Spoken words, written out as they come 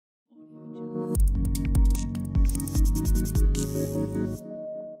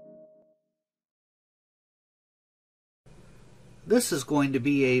This is going to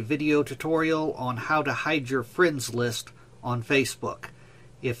be a video tutorial on how to hide your friends list on Facebook.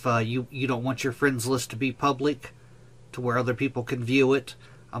 If you don't want your friends list to be public to where other people can view it,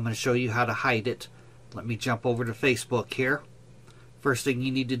 I'm going to show you how to hide it. Let me jump over to Facebook here. First thing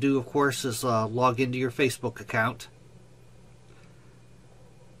you need to do, of course, is log into your Facebook account.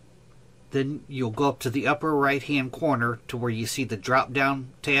 Then you'll go up to the upper right hand corner to where you see the drop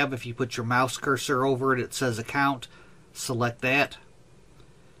down tab. If you put your mouse cursor over it, it says account. Select that.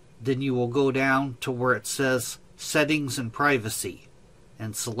 Then you will go down to where it says settings and privacy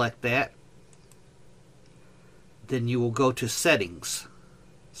and select that. Then you will go to settings.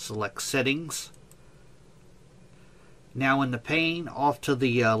 Select settings. Now in the pane off to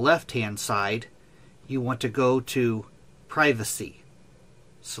the left hand side, you want to go to privacy.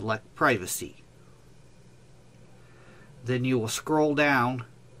 Select privacy. Then you will scroll down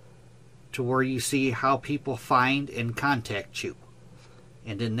to where you see how people find and contact you.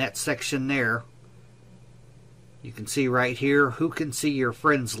 And in that section there, you can see right here who can see your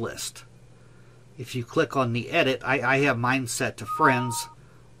friends list. If you click on the edit, I have mine set to friends.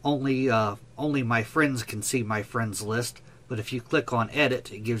 Only my friends can see my friends list. But if you click on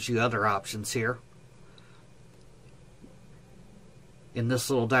edit, it gives you other options here. In this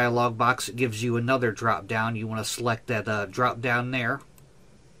little dialog box, it gives you another drop down. You want to select that drop down there.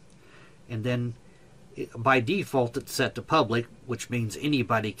 And then by default it's set to public, which means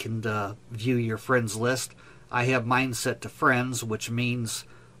anybody can view your friends list. I have mine set to friends, which means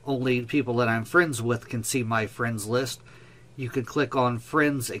only people that I'm friends with can see my friends list. You could click on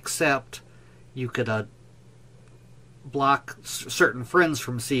friends accept. You could block certain friends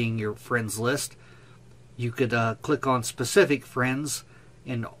from seeing your friends list. You could click on specific friends,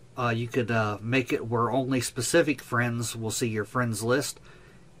 and you could make it where only specific friends will see your friends list.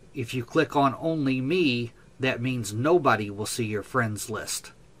 If you click on only me, that means nobody will see your friends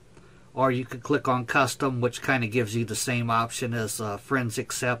list. Or you could click on custom, which kind of gives you the same option as friends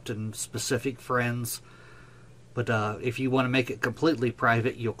accept and specific friends. But if you want to make it completely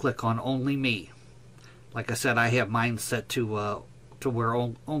private, you'll click on only me. Like I said, I have mine set to where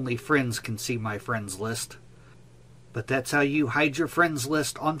only friends can see my friends list. But that's how you hide your friends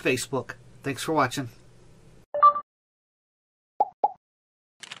list on Facebook. Thanks for watching.